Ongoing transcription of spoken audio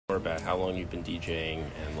more about how long you've been DJing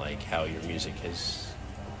and like how your music has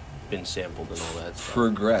been sampled and all that stuff.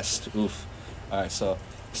 Progressed. Oof. All right, so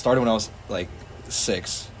started when I was like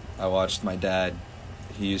 6. I watched my dad.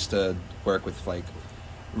 He used to work with like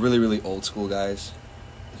really really old school guys.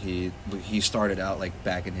 He started out like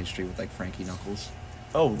back in history with like Frankie Knuckles.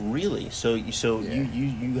 Oh, really? So Yeah.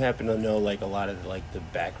 you happen to know like a lot of like the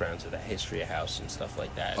backgrounds of the history of house and stuff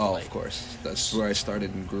like that. Oh, like, of course. That's where I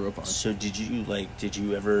started and grew up on. So did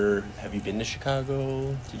you ever have you been to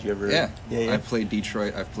Chicago? Did you ever? Yeah. Yeah. I've played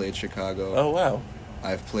Detroit. I've played Chicago. Oh wow.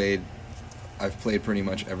 I've played pretty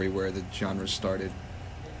much everywhere the genre started.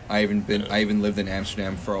 I even lived in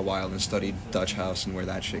Amsterdam for a while and studied Dutch house and where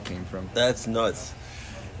that shit came from. That's nuts.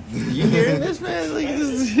 You hearing this, man? Like,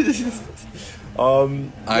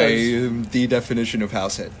 I am the definition of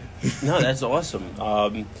househead. no, that's awesome.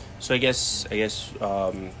 So I guess,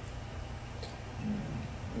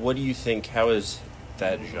 what do you think? How has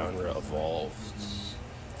that genre evolved?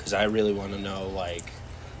 Because I really want to know, like,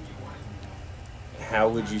 how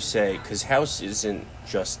would you say? Because house isn't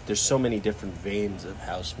just. There's so many different veins of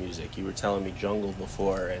house music. You were telling me jungle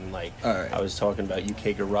before, and like All right. I was talking about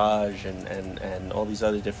UK garage and all these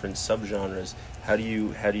other different subgenres. How do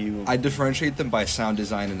you? I differentiate them by sound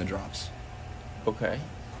design and the drops. Okay.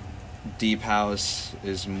 Deep house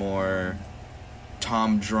is more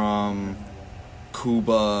tom drum,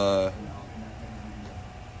 Cuba,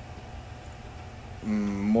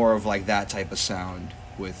 more of like that type of sound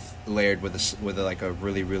with layered with like a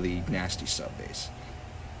really really nasty sub bass.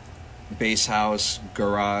 Bass house,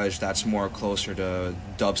 garage, that's more closer to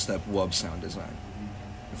dubstep wub sound design.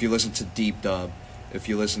 If you listen to deep dub, if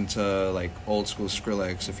you listen to like old school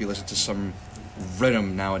Skrillex, if you listen to some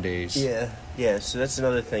rhythm nowadays, Yeah. So that's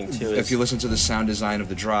another thing too. if you listen to the sound design of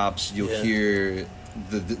the drops, you'll Yeah. hear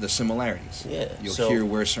the similarities. Yeah, You'll so- hear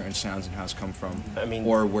where certain sounds in house come from, I mean-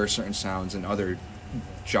 or where certain sounds in other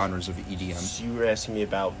genres of EDM. So you were asking me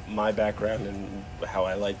about my background and how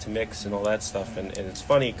I like to mix and all that stuff, and it's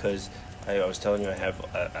funny because I was telling you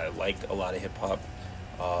I like a lot of hip hop.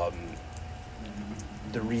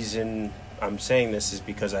 The reason I'm saying this is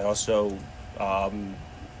because I also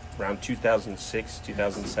around 2006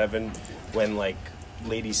 2007 when like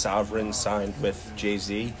Lady Sovereign signed with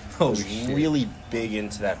Jay-Z, I Holy was shit. really big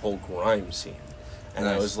into that whole grime scene, and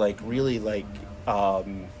I Nice. was like really like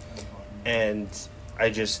and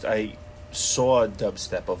I saw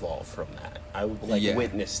dubstep evolve from that. I like Yeah.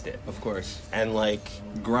 witnessed it, Of course, and like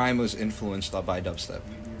grime was influenced by dubstep.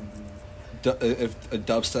 If a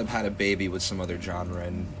dubstep had a baby with some other genre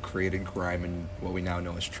and created grime and what we now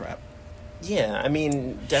know as trap, yeah, I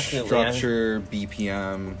mean definitely structure,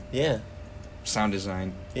 BPM, yeah, sound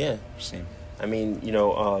design, yeah. same. I mean,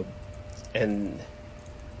 and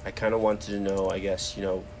I kind of wanted to know, I guess,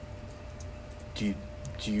 do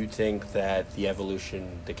you think that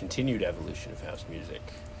the continued evolution of house music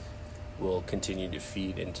will continue to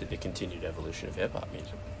feed into the continued evolution of hip hop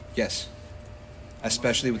music? Yes,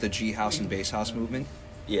 especially with the G house and bass house movement.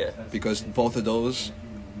 Yeah. Because both of those,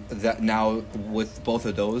 with both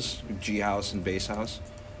of those, G house and bass house,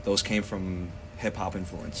 those came from hip hop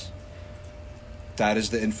influence. That is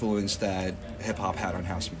the influence that hip hop had on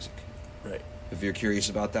house music. Right. If you're curious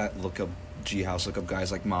about that, look up G house. Look up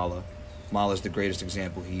guys like Mala. Mala's the greatest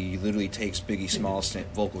example. He literally takes Biggie Smalls'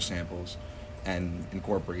 vocal samples and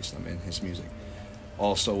incorporates them in his music.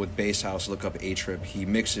 Also with bass house, look up A-Trip. He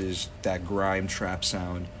mixes that grime trap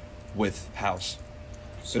sound with house.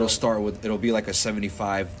 So, It'll be like a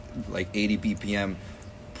 75, like 80 BPM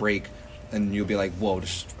break, and you'll be like, whoa,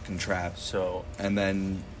 this is fucking trap. So And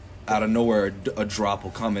then out of nowhere, a drop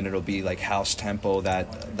will come, and it'll be like house tempo,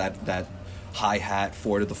 that hi-hat,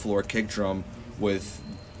 4 to the floor kick drum with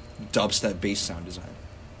dubstep bass sound design.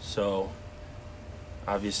 So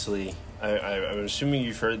obviously, I'm assuming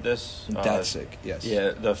you've heard this. That's sick, yes.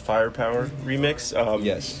 Yeah, the Firepower remix.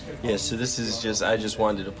 Yes. Yeah, so this is I just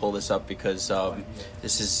wanted to pull this up because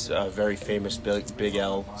this is a very famous Big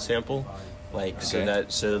L sample. Like, Okay.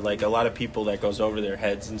 so like a lot of people that goes over their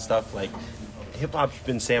heads and stuff. Like, hip hop's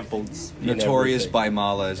been sampled. in Notorious everything. by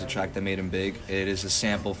Mala is a track that made him big. It is a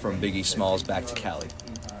sample from Biggie Smalls' Back to Cali.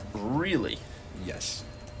 Really? Yes.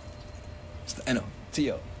 It's the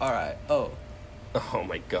N-O-T-O-R-I-O. Oh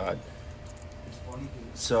my god.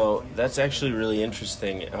 So that's actually really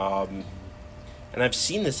interesting, and I've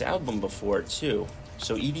seen this album before too.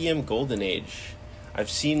 So EDM Golden Age, I've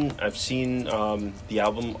seen the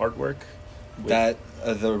album artwork. with-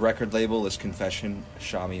 The record label is Confession.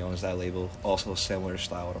 Shami owns that label. Also similar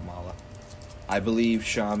style to Mala. I believe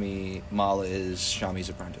Mala is Shami's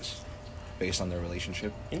apprentice. based on their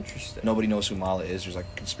relationship. Interesting. Nobody knows who Mala is. There's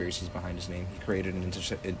like conspiracies behind his name. He created an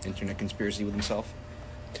internet conspiracy with himself.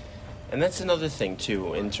 And that's another thing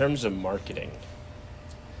too, in terms of marketing.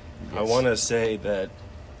 Yes. I want to say that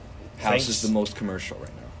House is the most commercial right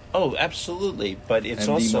now. Oh, absolutely, but it's and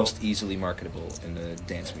also the most easily marketable in the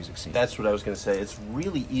dance music scene. That's what I was going to say. It's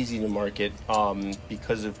really easy to market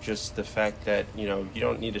because of just the fact that, you know, you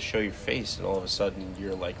don't need to show your face and all of a sudden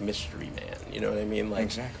you're like mystery man. You know what I mean? Like,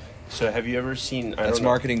 exactly. So have you ever seen... That's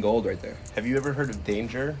marketing gold right there. Have you ever heard of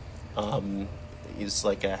Danger? He's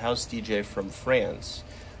like a house DJ from France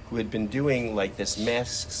who had been doing like this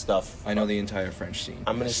mask stuff. I know the entire French scene.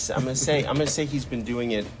 I'm gonna say he's been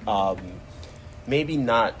doing it maybe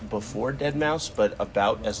not before Deadmau5, but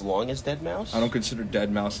about as long as Deadmau5. I don't consider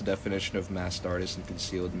Deadmau5 the definition of masked artist and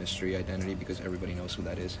concealed mystery identity because everybody knows who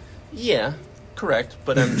that is. Yeah, correct.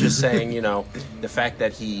 But I'm just saying, you know, the fact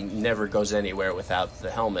that he never goes anywhere without the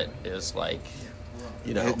helmet is like,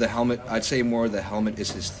 you know. The helmet, I'd say more the helmet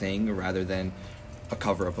is his thing rather than a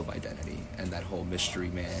cover-up of identity and that whole mystery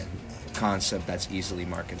man concept that's easily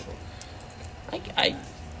marketable. I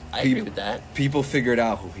agree with that. People figured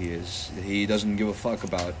out who he is. He doesn't give a fuck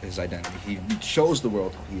about his identity. He shows the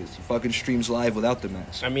world who he is. He fucking streams live without the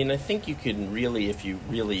mask. I mean, I think you can really, if you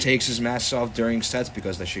really... Takes his mask off during sets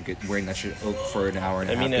because that shit wearing that shit for an hour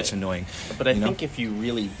and a half gets annoying. But I think if you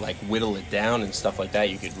really, like, whittle it down and stuff like that,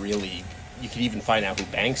 you could really... You could even find out who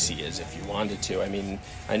Banksy is if you wanted to. I mean,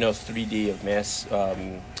 I know 3D of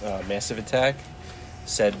Massive Attack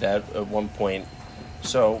said that at one point.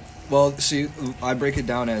 So... Well, see, I break it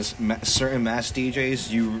down as certain mass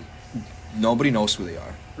DJs, nobody knows who they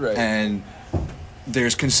are. Right. And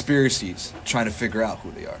there's conspiracies trying to figure out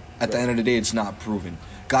who they are. At the end of the day, it's not proven.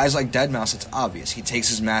 Guys like Deadmau5, it's obvious. He takes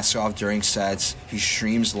his mask off during sets. He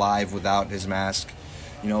streams live without his mask.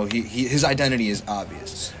 You know, his identity is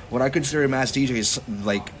obvious. What I consider a mass DJ is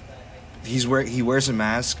like he wears a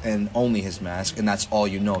mask and only his mask, and that's all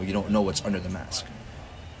you know. You don't know what's under the mask.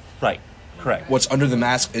 Right. Correct. What's under the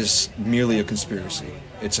mask is merely a conspiracy.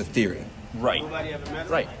 It's a theory. Right.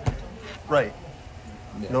 Right. Right.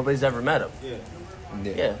 Yeah. Nobody's ever met him.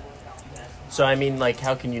 Yeah. Yeah. So, I mean, like,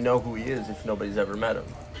 how can you know who he is if nobody's ever met him?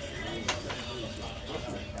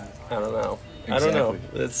 I don't know. Exactly. I don't know.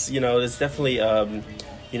 It's, you know, it's definitely,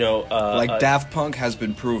 like Daft Punk has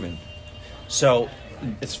been proven. So,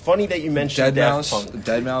 it's funny that you mentioned Daft Punk.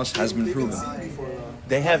 Deadmau5 has been proven.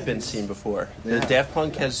 They have been seen before. Yeah. Daft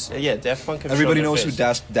Punk has, Daft Punk have Everybody shown knows their who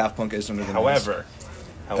face. Daft Punk is under the However,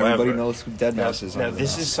 everybody knows who Deadmau5 is. Now,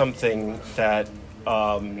 this is something that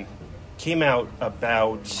came out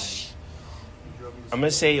about, I'm going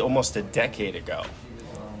to say almost a decade ago.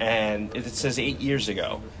 And it says 8 years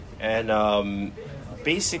ago. And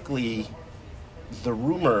basically, the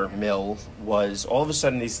rumor mill was all of a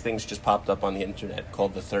sudden these things just popped up on the internet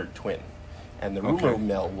called the Third Twin. And the rumor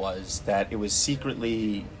mill was that it was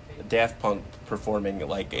secretly Daft Punk performing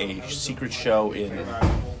like a secret show in,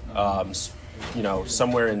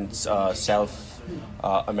 somewhere in South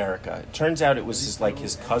America. It turns out it was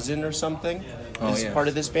his cousin or something. Part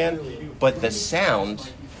of this band, but the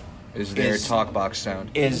sound is their talk box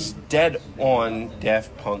sound is dead on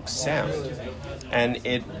Daft Punk's sound, and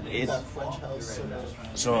it.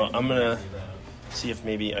 So I'm gonna see if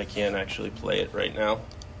maybe I can actually play it right now.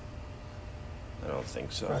 I don't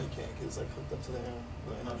think so. Probably can't because it's like hooked up to the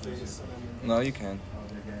interface. No, you can.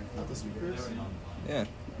 Not the speakers. Yeah,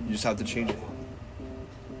 you just have to change it.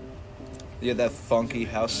 You have that funky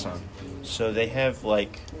house sound. So they have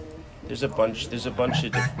like, there's a bunch of different.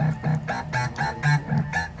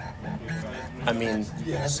 I mean,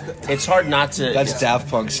 it's hard not to. That's Daft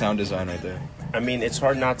Punk sound design right there. I mean, it's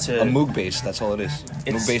hard not to. A Moog bass, that's all it is.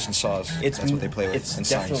 Moog bass and saws. That's what they play with.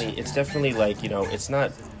 It's definitely like, it's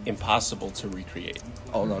not impossible to recreate.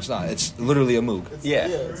 Oh no, it's not. It's literally a Moog.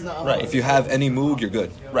 It's not right. If you have any Moog, you're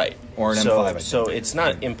good. Right. Or an M5. So it's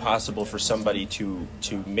not impossible for somebody to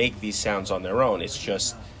make these sounds on their own. It's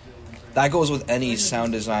just that goes with any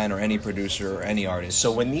sound design or any producer or any artist.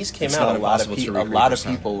 So when these came out, a lot of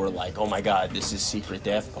people were like, "Oh my God, this is secret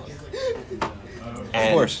Daft Punk." And,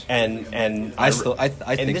 of course. And I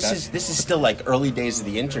think this is still like early days of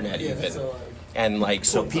the internet even. And like,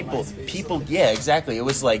 so people, yeah, exactly. It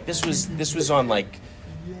was like, this was on like,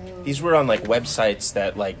 these were on like websites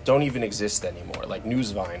that like don't even exist anymore, like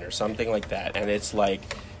Newsvine or something like that. And it's like,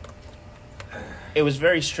 it was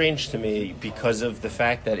very strange to me because of the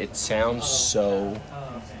fact that it sounds so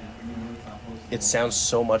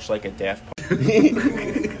much like a Daft Punk.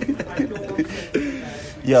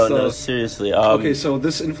 Yo, no, seriously. Okay, so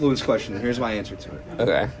this influence question, here's my answer to it.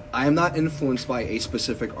 Okay. I am not influenced by a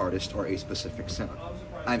specific artist or a specific sound.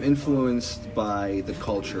 I'm influenced by the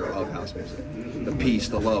culture of house music, the peace,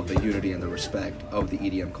 the love, the unity, and the respect of the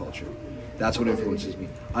EDM culture. That's what influences me.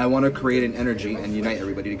 I want to create an energy and unite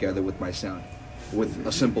everybody together with my sound, with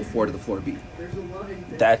a simple 4-to-the-floor beat.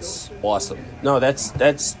 That's awesome. No,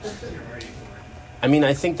 that's. I mean,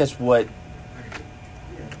 I think that's what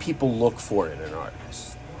people look for in an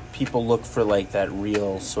artist. People look for like that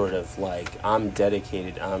real sort of like, I'm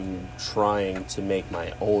dedicated. I'm trying to make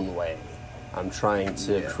my own way. I'm trying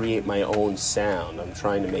to create my own sound. I'm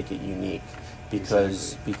trying to make it unique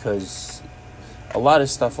because a lot of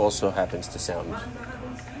stuff also happens to sound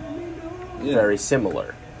very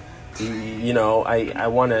similar. You know, I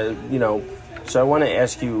want to, you know, so I want to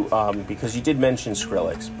ask you, because you did mention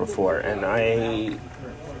Skrillex before, and I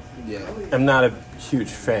am not a huge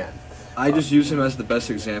fan. I just use him as the best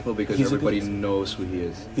example because He's a everybody good- knows who he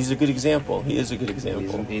is. He's a good example. He is a good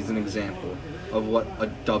example. He's an example of what a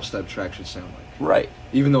dubstep track should sound like. Right.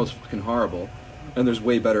 Even though it's fucking horrible, and there's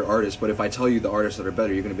way better artists, but if I tell you the artists that are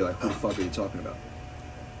better, you're gonna be like, who the fuck are you talking about?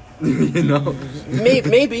 You know?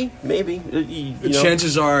 Maybe. You know,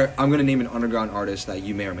 Chances are, I'm gonna name an underground artist that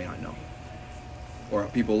you may or may not know. Or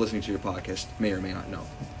people listening to your podcast may or may not know.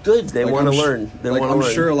 good. They Like, want to I'm learn. They want to I'm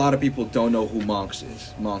learn. sure a lot of people don't know who Monks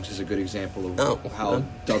is. Monks is a good example of Oh, how yeah.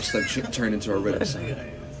 dubstep turned into a rhythm sound.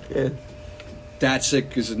 Yeah.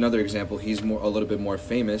 Datsik is another example. He's a little bit more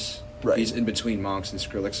famous. Right. He's in between Monks and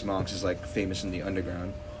Skrillex. Monks is like famous in the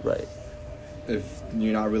underground. Right. If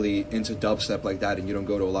you're not really into dubstep like that and you don't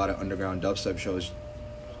go to a lot of underground dubstep shows,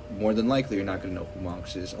 more than likely you're not going to know who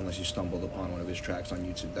Monks is unless you stumbled upon one of his tracks on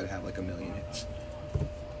YouTube that have like 1 million hits.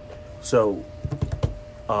 So,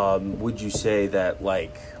 would you say that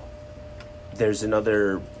like there's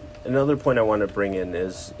another point I want to bring in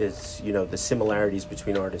is you know the similarities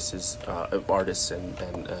between artists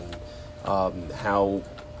and how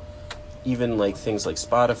even like things like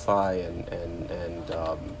Spotify and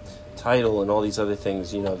Tidal and all these other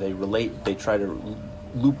things, you know, they try to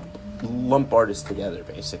lump artists together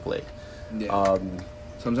basically. Yeah.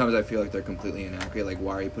 Sometimes I feel like they're completely inaccurate. Like,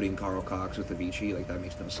 why are you putting Carl Cox with Avicii? Like, that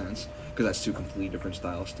makes no sense. Because that's two completely different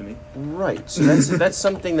styles to me. Right. So that's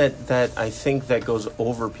something that I think that goes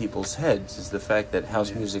over people's heads is the fact that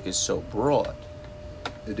house music is so broad.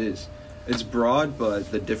 It is. It's broad,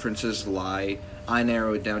 but the differences lie. I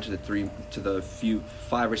narrow it down to the few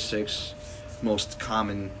 5 or 6 most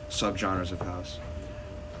common subgenres of house,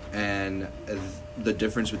 and the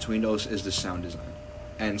difference between those is the sound design,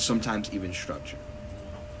 and sometimes even structure.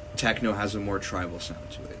 Techno has a more tribal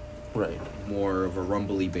sound to it, Right. more of a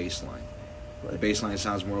rumbly bass line. Right. The bass line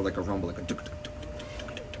sounds more like a rumble, like a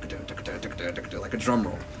drum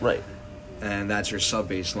roll. Right. And that's your sub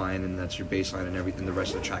bass line, and that's your bass line, and everything. The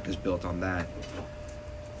rest of the track is built on that.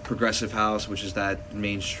 Progressive house, which is that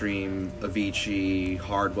mainstream Avicii,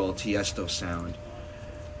 Hardwell, Tiesto sound,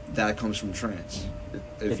 that comes from trance.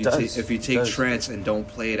 It does. If you It take does. trance and don't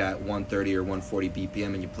play it at 130 or 140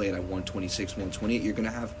 BPM, and you play it at 126, 128, you're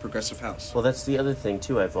gonna have progressive house. Well, that's the other thing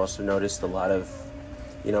too. I've also noticed a lot of,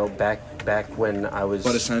 you know, back when I was.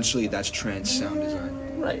 But essentially, that's trance sound design.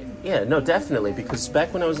 Right. Yeah. No. Definitely. Because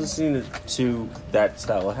back when I was listening to that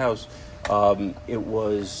style of house, it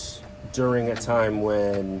was during a time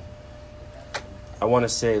when I want to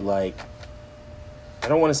say like I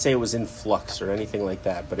don't want to say it was in flux or anything like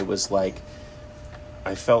that, but it was like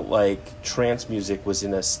I felt like trance music was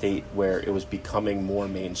in a state where it was becoming more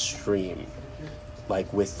mainstream,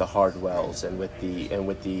 like with the Hardwells and with the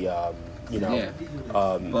you know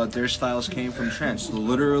But their styles came from trance.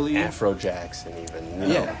 Literally, Afrojackson even. You know?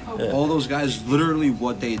 yeah. All those guys, literally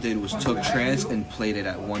what they did was took trance and played it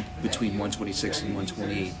at between 126 and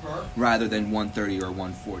 128 rather than 130 or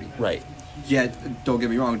 140. Right. Yet, don't get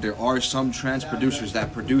me wrong, there are some trance producers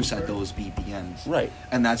that produce at those BPMs. Right.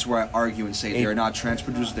 And that's where I argue and say they're not trance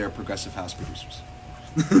producers, they're progressive house producers.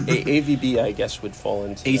 AVB, I guess, would fall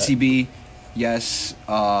into that. ATB, yes.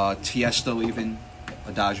 Tiesto even.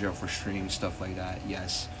 Adagio for string, stuff like that,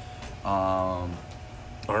 yes.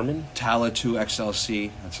 Armin? Tala 2 XLC,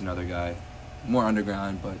 that's another guy. More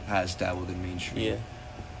underground, but has dabbled in mainstream.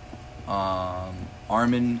 Yeah.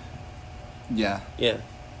 Armin, yeah. Yeah.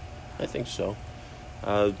 I think so.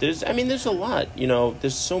 There's a lot. You know,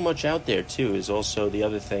 there's so much out there too. Is also the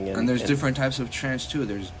other thing. And there's different types of trance too.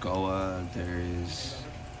 There's Goa, there's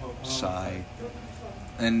Psy,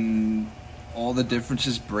 and all the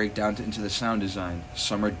differences break down into the sound design.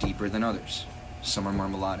 Some are deeper than others. Some are more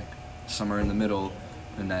melodic. Some are in the middle,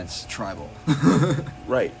 and that's tribal. Right.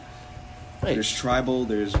 Right. There's tribal,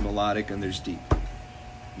 there's melodic, and there's deep.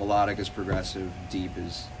 Melodic is progressive, deep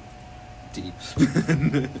is deep.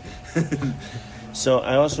 So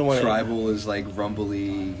I also want to. Tribal is like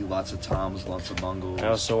rumbly, lots of toms, lots of bongos. I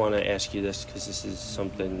also want to ask you this because this is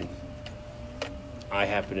something I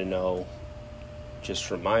happen to know just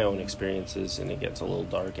from my own experiences, and it gets a little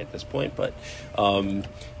dark at this point. But a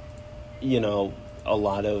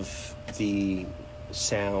lot of the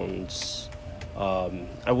sounds.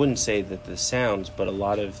 I wouldn't say that the sounds, but a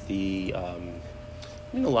lot of the.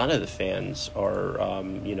 A lot of the fans are,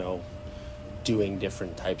 doing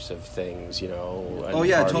different types of things, and Oh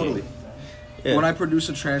yeah, partying. totally. Yeah. When I produce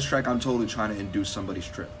a trance track, I'm totally trying to induce somebody's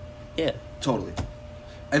trip. Yeah. Totally.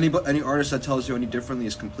 Any artist that tells you any differently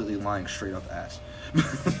is completely lying straight up ass.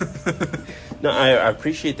 No, I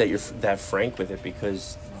appreciate that you're that frank with it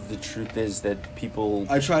because the truth is that people.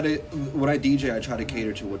 I try to when I DJ, I try to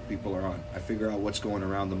cater to what people are on. I figure out what's going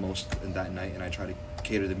around the most in that night, and I try to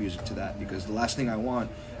cater the music to that because the last thing I want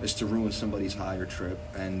is to ruin somebody's high or trip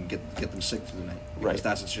and get them sick through the night. Because Right.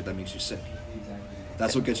 that's the shit that makes you sick.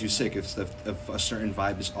 That's what gets you sick if a certain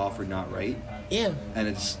vibe is off or not right, Yeah. and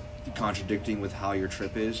it's contradicting with how your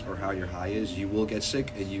trip is or how your high is. You will get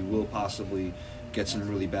sick, and you will possibly get some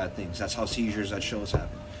really bad things. That's how seizures at shows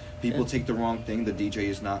happen. People Yeah. take the wrong thing. The DJ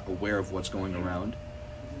is not aware of what's going around.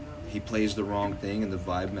 He plays the wrong thing, and the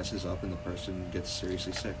vibe messes up, and the person gets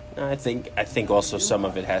seriously sick. I think also some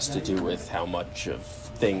of it has to do with how much of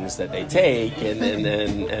things that they take,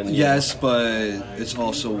 and Yes, but it's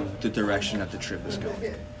also the direction that the trip is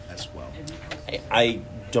going as well. I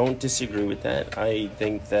don't disagree with that. I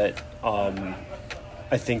think that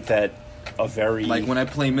a very Like when I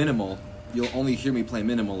play minimal, you'll only hear me play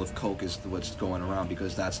minimal if coke is what's going around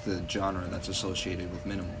because that's the genre that's associated with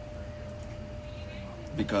minimal.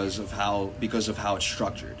 Because of how it's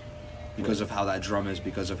structured, because of how that drum is,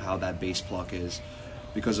 because of how that bass pluck is,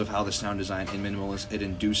 because of how the sound design in minimal is, it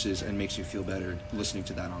induces and makes you feel better listening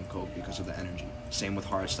to that on coke because of the energy. Same with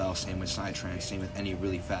hardstyle, same with psytrance, same with any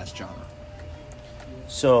really fast genre.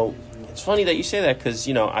 So it's funny that you say that because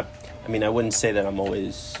I wouldn't say that I'm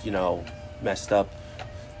always messed up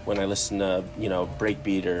when I listen to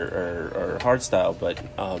breakbeat or hardstyle, but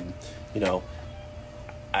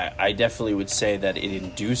I definitely would say that it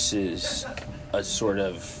induces a sort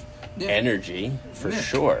of Yeah. energy for Yeah.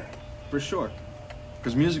 sure. For sure.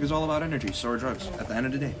 Because music is all about energy, so are drugs. At the end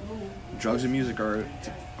of the day, drugs and music are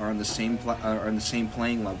on the same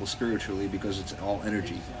playing level spiritually because it's all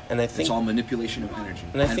energy. And I think It's all manipulation of energy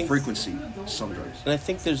And I and think- frequency. Some drugs. And I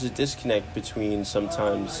think there's a disconnect between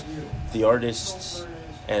sometimes the artists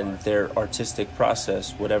and their artistic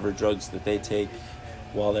process, whatever drugs that they take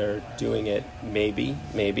while they're doing it, maybe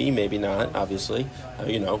not, obviously,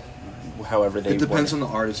 however they It depends want on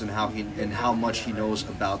the artist and how much he knows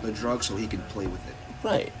about the drug, so he can play with it.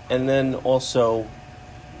 Right. And then also,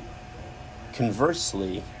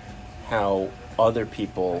 conversely, how other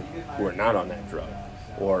people who are not on that drug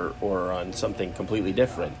or on something completely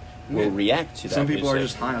different will Yeah. react to that Some people are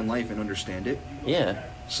music. just high on life and understand it. Yeah.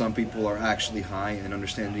 Some people are actually high and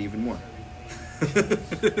understand it even more.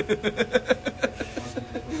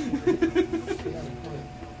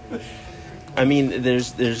 I mean,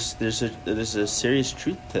 there's a serious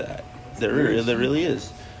truth to that. There really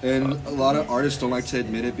is. And a lot of artists don't like to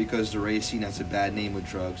admit it because the rave scene has a bad name with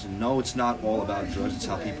drugs. And no, it's not all about drugs. It's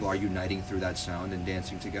how people are uniting through that sound and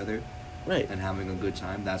dancing together Right. and having a good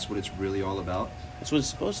time. That's what it's really all about. That's what it's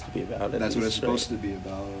supposed to be about. That's what it's supposed to be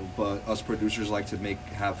about. But us producers like to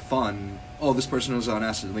have fun. Oh, this person was on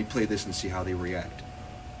acid. Let me play this and see how they react.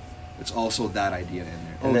 It's also that idea in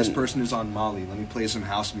there. And This then- person is on Molly. Let me play some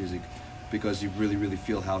house music because you really, really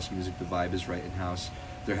feel house music. The vibe is right in house.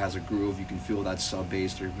 There has a groove. You can feel that sub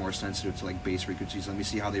bass. They're more sensitive to like bass frequencies. Let me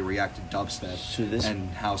see how they react to dubstep So this-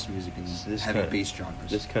 and house music and this heavy kinda- bass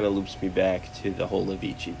genres. This kind of loops me back to the whole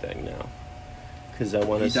Avicii thing now, because I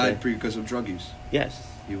want He to say died because of drug use. yes,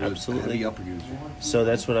 He was absolutely. a heavy upper user. So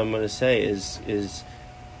that's what I'm going to say is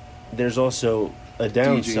there's also a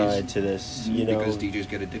downside to this, Because DJs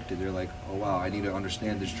get addicted. They're like, oh wow, I need to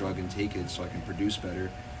understand this drug and take it so I can produce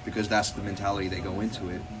better. Because that's the mentality they go into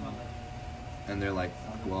it. And they're like,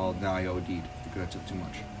 well, now I OD'd because I took too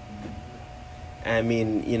much. I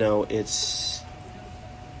mean,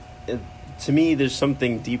 to me, there's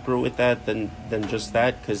something deeper with that than just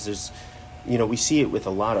that, because there's, we see it with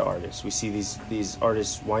a lot of artists. We see these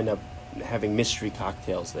artists wind up having mystery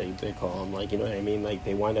cocktails, they call them, like, you know what I mean? Like,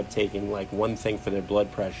 they wind up taking, like, one thing for their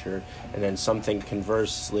blood pressure, and then something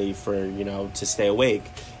conversely for, to stay awake,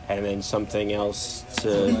 and then something else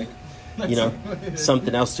to,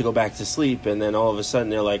 something else to go back to sleep, and then all of a sudden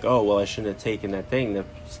they're like, oh, well, I shouldn't have taken that thing to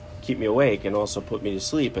keep me awake and also put me to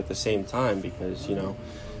sleep at the same time, because,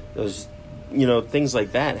 those, things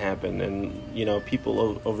like that happen, and,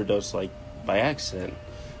 people overdose like by accident.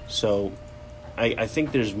 So I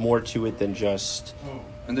think there's more to it than just...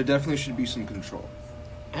 And there definitely should be some control.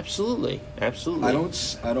 Absolutely. I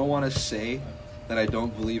don't want to say that I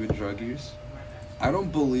don't believe in drug use. I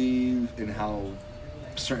don't believe in how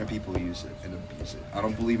certain people use it and abuse it. I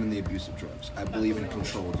don't believe in the abuse of drugs. I believe in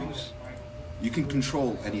controlled use. You can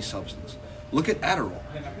control any substance. Look at Adderall.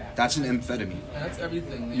 That's an amphetamine. That's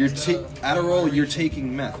everything. Adderall, you're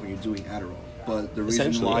taking meth when you're doing Adderall. But the reason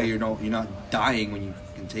Essentially, why yeah. you're not dying when you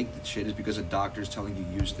can take the shit is because a doctor's telling you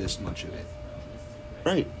use this much of it.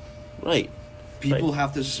 Right. People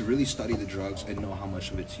have to really study the drugs and know how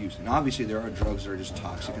much of it's used. And obviously there are drugs that are just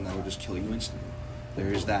toxic and that will just kill you instantly.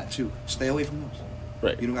 There is that too. Stay away from those.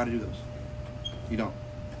 Right. You don't got to do those. You don't.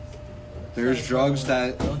 There's drugs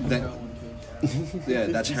that yeah,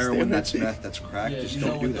 that's heroin, that's meth, that's crack. Just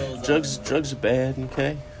don't do that. Drugs are bad,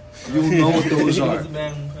 okay? You'll know what those are.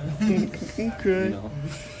 Okay. You know?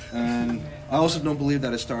 And I also don't believe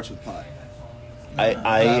that it starts with pot.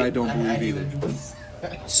 I I don't believe either.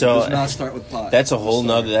 so It does not start with pot. that's a whole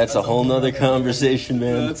nother conversation,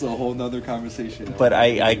 man. That's a whole nother conversation. But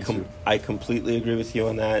I completely agree with you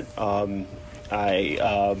on that.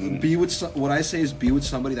 What I say is be with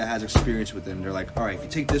somebody that has experience with them. They're like, all right, if you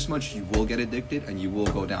take this much, you will get addicted and you will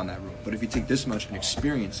go down that road. But if you take this much and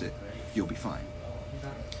experience it, you'll be fine.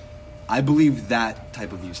 I believe that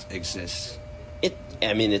type of use exists. It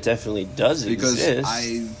definitely does Because exist.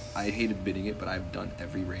 I hate admitting it, but I've done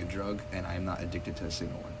every rave drug and I am not addicted to a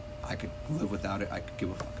single one. I could live without it. I could give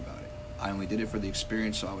a fuck about it. I only did it for the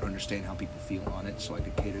experience so I would understand how people feel on it so I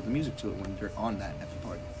could cater the music to it when they're on that at the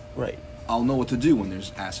party. Right. I'll know what to do when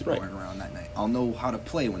there's acid Right. going around that night. I'll know how to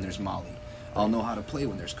play when there's Molly. I'll know how to play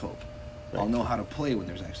when there's coke. Right. I'll know how to play when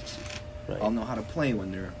there's ecstasy. Right. I'll know how to play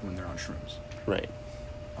when they're on shrooms. Right.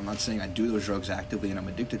 I'm not saying I do those drugs actively and I'm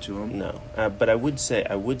addicted to them. No. But I would say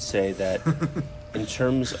that in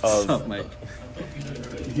terms of What's up, Mike?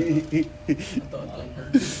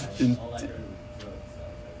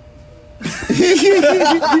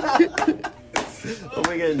 Oh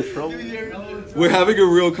my god, in trouble. We're having a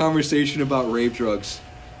real conversation about rave drugs.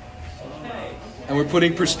 And we're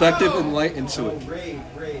putting perspective and light into it.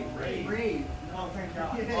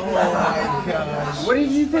 Oh my gosh. What did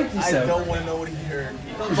you think he I said? don't want to know what he heard.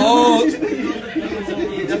 Oh, The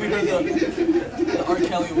R.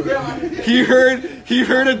 Kelly word. he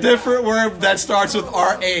heard a different word that starts with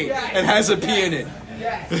R-A and has a P in it.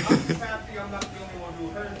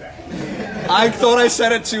 I thought I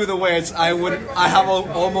said it too the way it's. I have an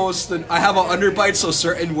underbite, so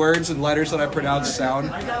certain words and letters that I pronounce sound.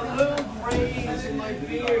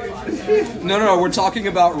 No, we're talking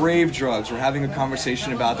about rave drugs. We're having a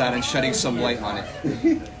conversation about that and shedding some light on it.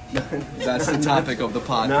 That's the topic of the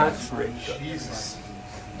podcast.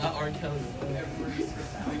 Not R. Kelly.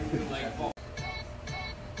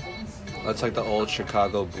 That's like the old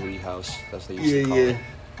Chicago booty house. That's what they used to call it.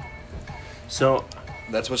 So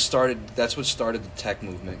That's what started the tech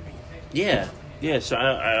movement. yeah. So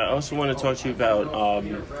I also want to talk to you about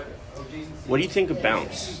what do you think of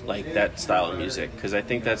bounce, like that style of music? Because I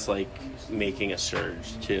think that's like making a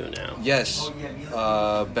surge too now. Yes,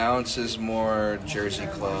 bounce is more Jersey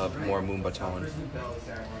club, more Moombaton.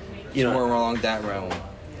 You know, More along that realm.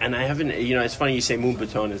 and I haven't. You know, it's funny you say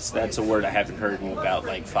moonbaton. That's a word I haven't heard in about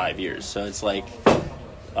like 5 years. So it's like,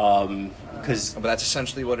 because But that's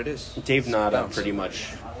essentially what it is. Dave Nada Bounce. pretty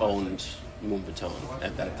much owned Moonbaton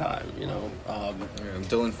at that time, you know.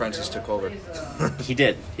 Dylan Francis took over. He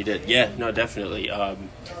did. Yeah, no, definitely.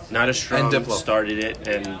 Nada Strum And Diplo. started it,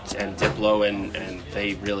 and Diplo, and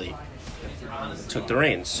they really took the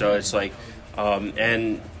reins. So it's like,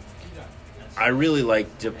 and I really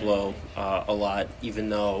like Diplo a lot, even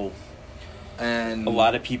though And a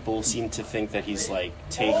lot of people seem to think that he's like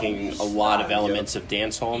taking a lot of elements of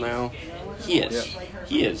dancehall now. He is. Yeah.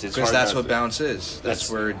 He is. It's because hard that's not what to- bounce is. That's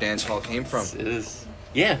That's- where dance hall came from. It is.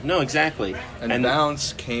 Yeah. No. Exactly. And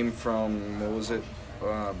bounce came from, what was it?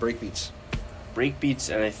 Breakbeats.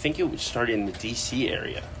 Breakbeats, and I think it started in the D.C.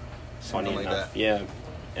 area. Something Funny like enough. that. Yeah.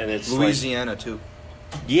 And it's Louisiana too.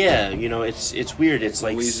 yeah, you know, it's weird. It's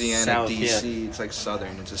like Louisiana, South, DC. It's like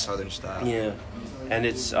southern. It's a southern style. Yeah. And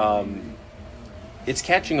it's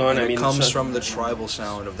catching on. And I it mean, comes so- from the tribal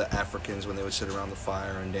sound of the Africans when they would sit around the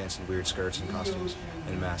fire and dance in weird skirts and costumes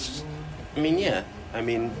and masks. I mean, yeah. I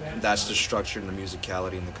mean, That's the structure and the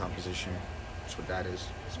musicality and the composition. That's what that is.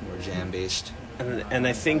 It's more jam based. and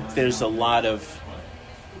I think there's a lot of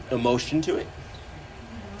emotion to it.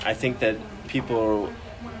 I think that people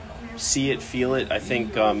see it, feel it. I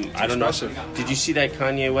think I don't know. expressive. Did you see that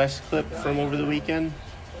Kanye West clip from over the weekend?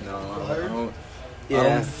 No, I don't. I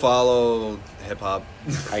don't follow hip hop.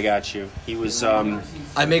 I got you. He was.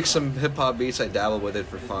 I make some hip hop beats. I dabble with it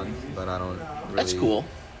for fun, but I don't really. That's cool.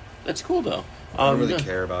 That's cool though. I don't really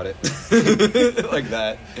care about it like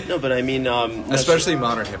that. No, but I mean, especially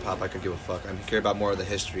modern hip hop, I could give a fuck. I care about more of the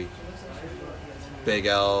history. Big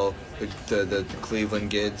L, the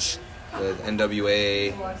Cleveland Kids, the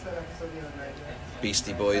NWA,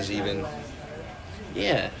 Beastie Boys, even.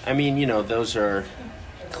 Yeah, I mean, those are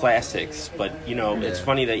classics, but it's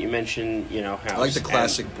funny that you mention house. I like the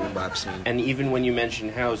classic boom bap scene. And even when you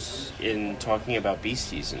mention house in talking about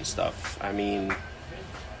Beasties and stuff, I mean,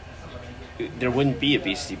 there wouldn't be a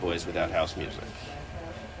Beastie Boys without house music.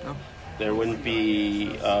 No. There wouldn't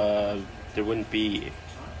be a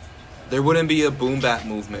boom bap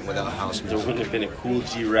movement without house music. There wouldn't have been a Cool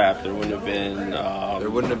G rap. There wouldn't have been. There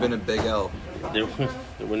wouldn't have been a Big L. There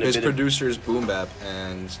wouldn't His have been producer's boom bap,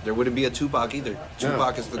 and there wouldn't be a Tupac either.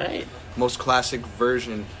 Tupac is the most classic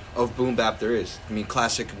version of boom bap there is. I mean,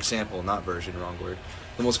 classic example, not version, wrong word.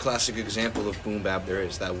 The most classic example of boom bap there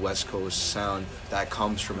is, that West Coast sound that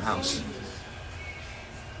comes from house.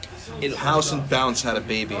 House and Bounce had a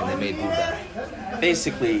baby and they made boom bap.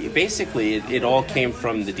 Basically, it all came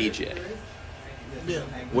from the DJ.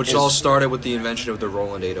 Which all started with the invention of the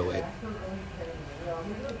Roland 808.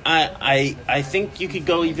 I think you could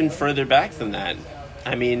go even further back than that.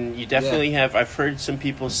 I mean, you definitely have. I've heard some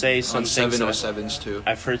people say some on things. 707s too.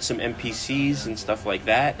 I've heard some MPCs and stuff like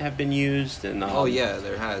that have been used. And oh yeah,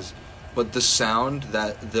 there has. But the sound,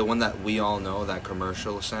 the one that we all know, that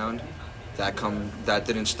commercial sound, that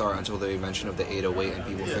didn't start until the invention of the 808, and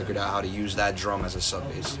people figured out how to use that drum as a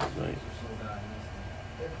sub bass.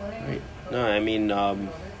 Right. No, I mean,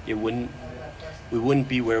 we wouldn't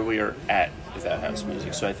be where we are at without house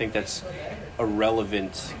music. So I think that's a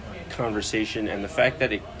relevant conversation, and the fact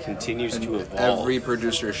that it continues to evolve. Every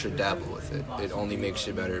producer should dabble with it. It only makes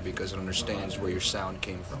you better because it understands where your sound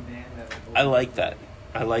came from. I like that.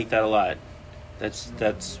 I like that a lot. I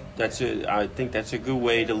think that's a good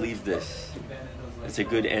way to leave this. It's a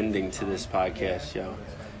good ending to this podcast, yo.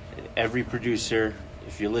 Every producer,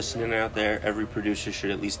 if you're listening out there, every producer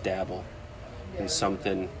should at least dabble in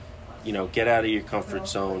something. Get out of your comfort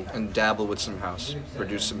zone. And dabble with some house.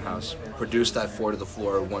 Produce some house. Produce that 4 to the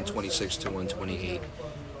floor 126 to 128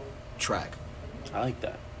 track. I like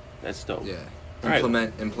that. That's dope. Yeah.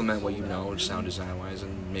 Implement what you know sound design wise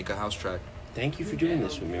and make a house track. Thank you for doing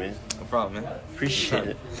this with me, man. No problem, man. Appreciate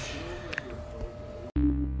it.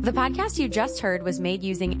 The podcast you just heard was made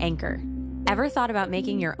using Anchor. Ever thought about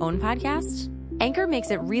making your own podcast? Anchor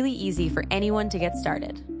makes it really easy for anyone to get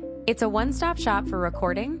started. It's a one-stop shop for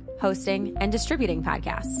recording, hosting, and distributing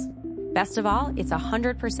podcasts. Best of all, it's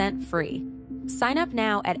 100% free. Sign up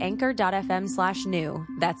now at anchor.fm/new.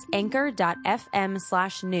 That's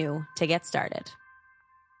anchor.fm/new to get started.